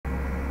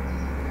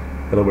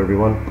Hello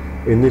everyone.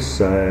 In this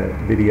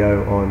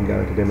video I'm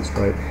going to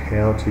demonstrate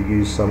how to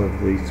use some of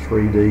the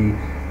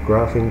 3D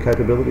graphing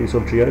capabilities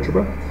of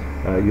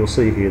GeoGebra. You'll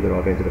see here that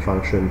I've entered a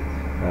function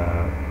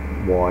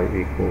y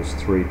equals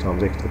 3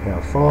 times x to the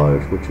power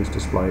 5, which is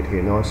displayed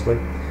here nicely.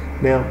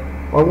 Now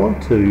I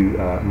want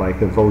to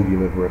make a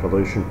volume of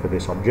revolution for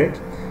this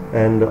object,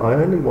 and I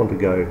only want to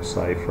go,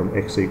 say, from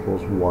x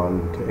equals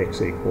 1 to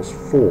x equals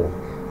 4.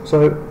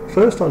 So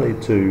first I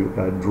need to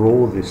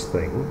draw this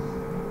thing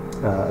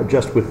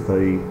just with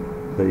the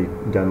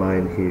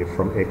domain here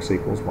from x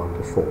equals 1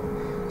 to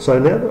 4. So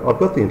now that I've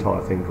got the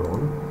entire thing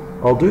drawn,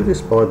 I'll do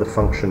this by the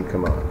function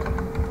command.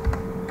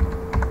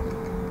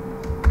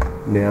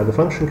 Now the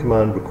function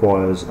command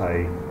requires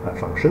a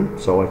function,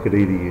 so I could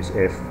either use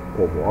f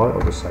or y.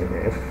 I'll just say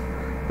f,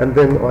 and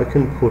then I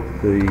can put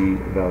the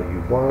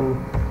value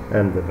 1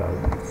 and the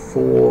value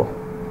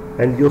 4,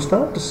 and you'll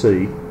start to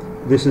see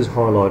this is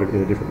highlighted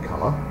in a different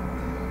colour.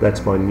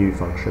 That's my new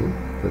function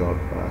that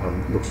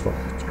looks like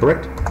it's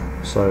correct,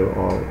 so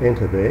I'll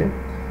enter there.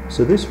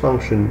 So this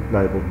function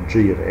labelled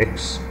g of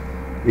x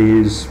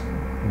is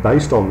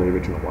based on the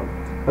original one.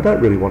 I don't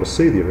really want to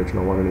see the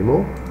original one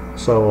anymore,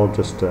 so I'll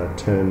just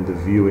turn the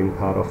viewing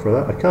part off for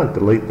that. I can't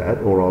delete that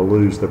or I'll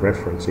lose the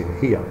reference in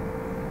here,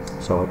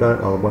 so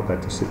I want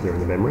that to sit there in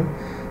the memory.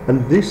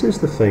 And this is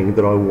the thing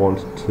that I want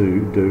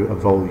to do a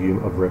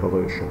volume of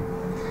revolution.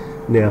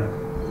 Now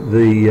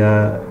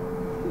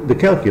the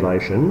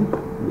calculation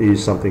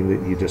is something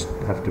that you just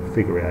have to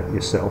figure out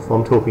yourself.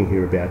 I'm talking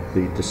here about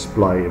the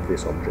display of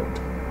this object.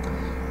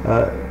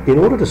 In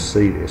order to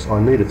see this, I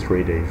need a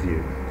 3D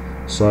view.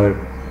 So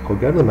I'll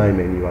go to the main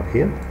menu up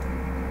here,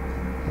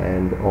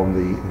 and on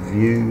the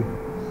view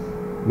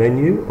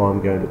menu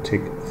I'm going to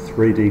tick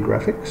 3D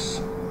graphics.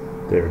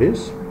 There it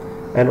is.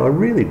 And I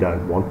really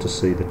don't want to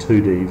see the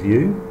 2D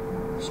view,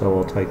 so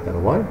I'll take that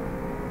away,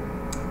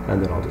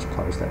 and then I'll just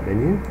close that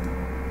menu.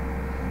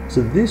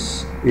 So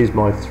this is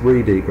my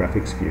 3D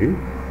graphics view.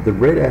 The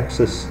red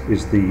axis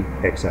is the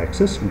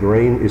x-axis,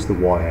 green is the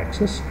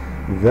y-axis.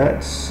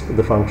 That's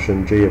the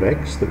function g of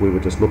x that we were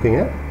just looking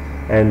at.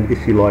 And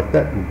if you like,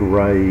 that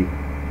grey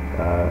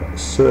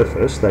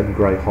surface, that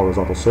grey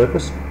horizontal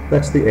surface,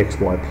 that's the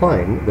xy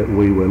plane that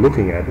we were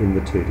looking at in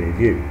the 2D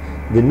view.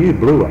 The new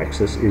blue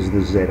axis is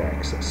the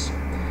z-axis.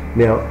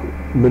 Now,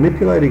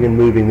 manipulating and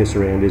moving this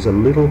around is a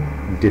little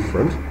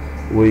different.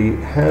 We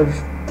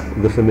have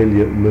the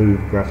familiar move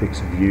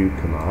graphics view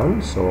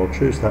command, so I'll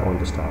choose that one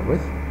to start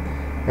with.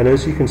 And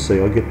as you can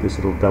see, I get this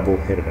little double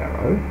headed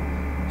arrow,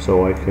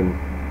 so I can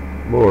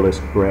more or less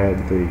grab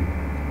the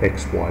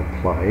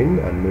XY plane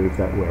and move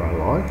that where I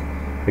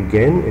like.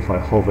 Again, if I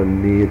hover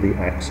near the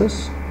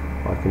axis,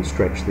 I can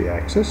stretch the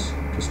axis,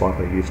 just like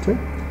I used to.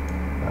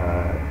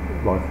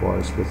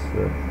 Likewise with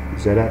the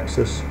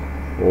Z-axis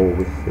or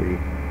with the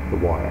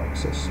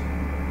Y-axis.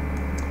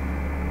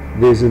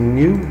 There's a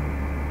new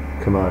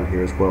command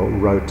here as well,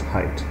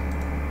 rotate.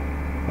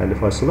 And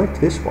if I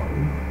select this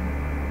one,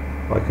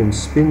 I can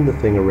spin the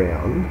thing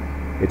around.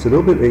 It's a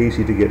little bit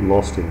easy to get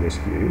lost in this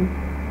view.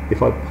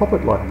 If I pop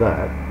it like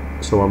that,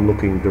 so I'm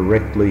looking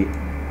directly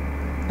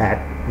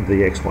at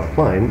the XY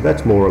plane,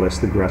 that's more or less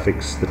the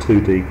graphics, the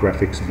 2D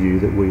graphics view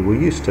that we were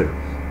used to.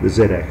 The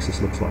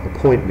Z-axis looks like a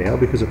point now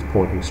because it's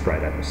pointing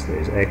straight at us.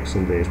 There's X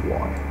and there's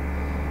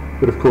Y.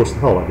 But of course the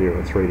whole idea of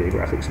a 3D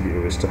graphics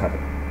view is to have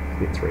it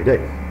in 3D.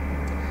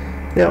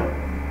 Now,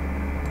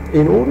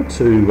 in order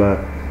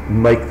to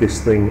make this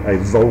thing a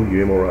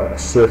volume or a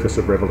surface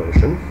of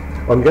revolution,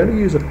 I'm going to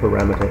use a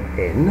parameter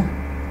n.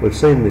 We've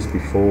seen this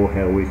before,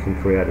 how we can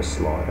create a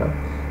slider,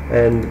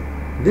 and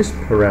this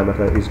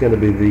parameter is going to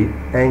be the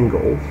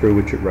angle through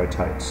which it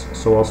rotates.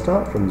 So I'll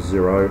start from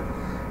 0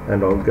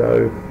 and I'll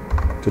go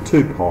to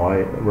 2 pi,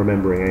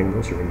 remembering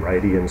angles are in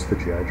radians for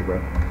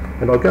GeoGebra,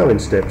 and I'll go in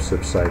steps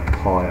of, say,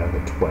 pi over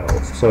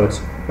 12, so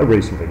it's a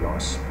reasonably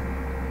nice.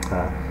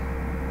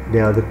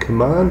 Now the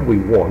command we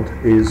want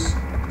is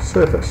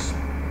surface.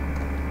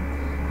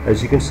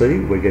 As you can see,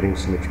 we're getting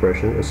some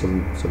expression,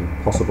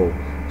 some possible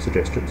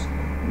suggestions.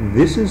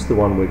 This is the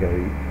one we're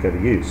going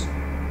to use.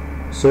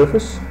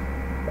 Surface.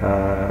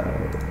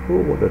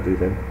 What did I do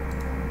then?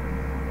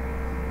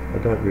 I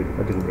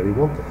didn't really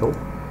want the help.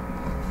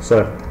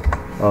 So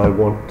I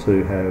want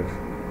to have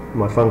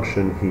my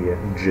function here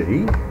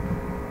g.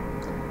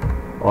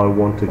 I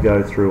want to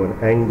go through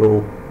an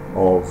angle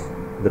of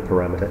the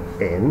parameter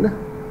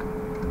n.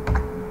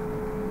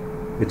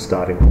 It's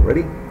starting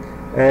already.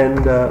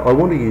 And I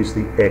want to use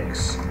the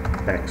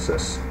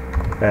x-axis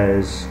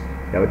as,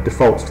 now it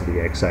defaults to the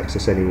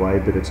x-axis anyway,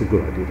 but it's a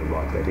good idea to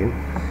write that in.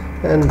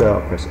 And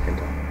I'll press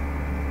enter.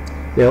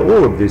 Now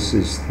all of this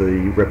is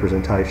the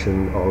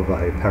representation of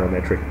a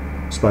parametric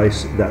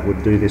space that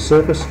would do this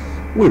surface.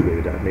 We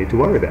really don't need to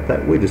worry about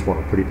that, we just want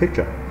a pretty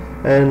picture.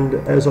 And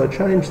as I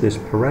change this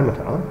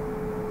parameter,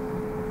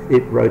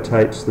 it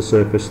rotates the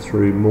surface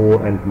through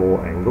more and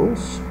more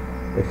angles.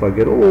 If I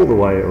get all the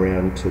way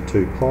around to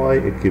 2 pi,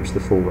 it gives the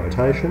full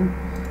rotation.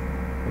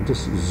 I'll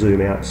just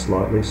zoom out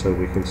slightly so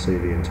we can see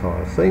the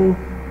entire thing.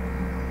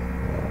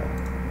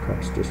 Perhaps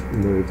perhaps just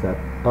move that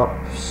up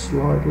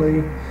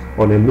slightly.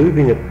 Oh, now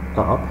moving it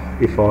up,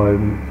 if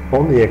I'm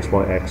on the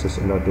XY axis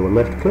and I do a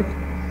left click,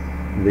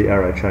 the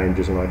arrow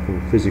changes and I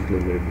can physically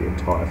move the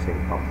entire thing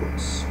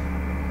upwards.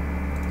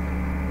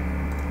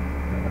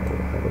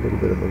 We'll have a little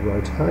bit of a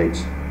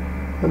rotate,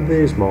 and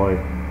there's my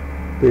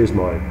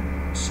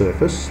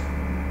surface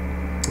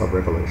of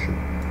revolution.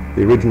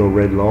 The original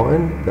red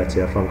line, that's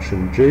our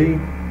function G.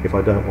 If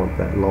I don't want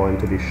that line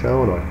to be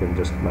shown, I can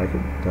just make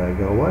it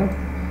go away.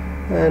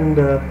 And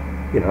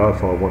you know,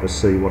 if I want to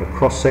see what a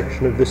cross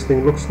section of this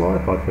thing looks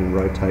like, I can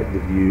rotate the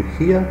view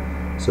here.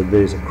 So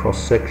there's a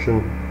cross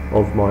section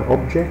of my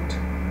object,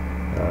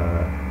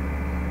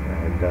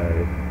 and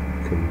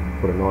can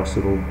put a nice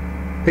little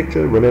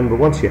picture. Remember,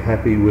 once you're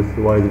happy with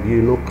the way the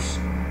view looks,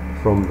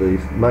 from the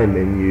main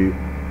menu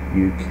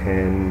you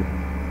can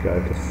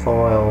go to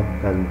File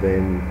and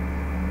then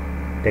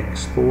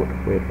Export.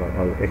 Where do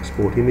I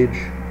export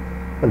image?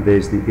 And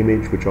there's the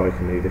image, which I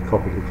can either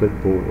copy to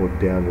clipboard or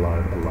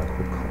download a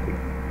local copy.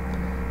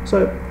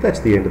 So that's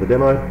the end of the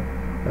demo.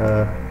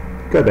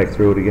 Go back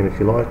through it again if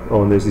you like.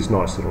 Oh, and there's this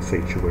nice little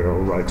feature where it'll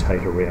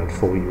rotate around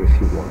for you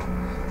if you want.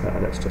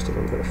 That's just a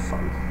little bit of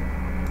fun.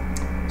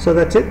 So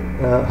that's it.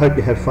 Hope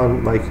you have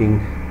fun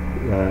making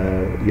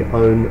your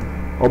own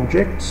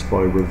objects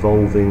by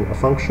revolving a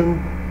function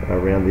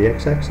around the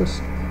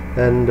x-axis.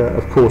 And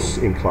of course,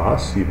 in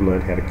class you've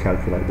learned how to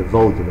calculate the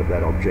volume of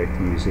that object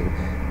using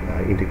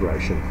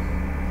integration.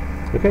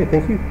 Okay,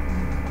 thank you.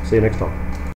 See you next time.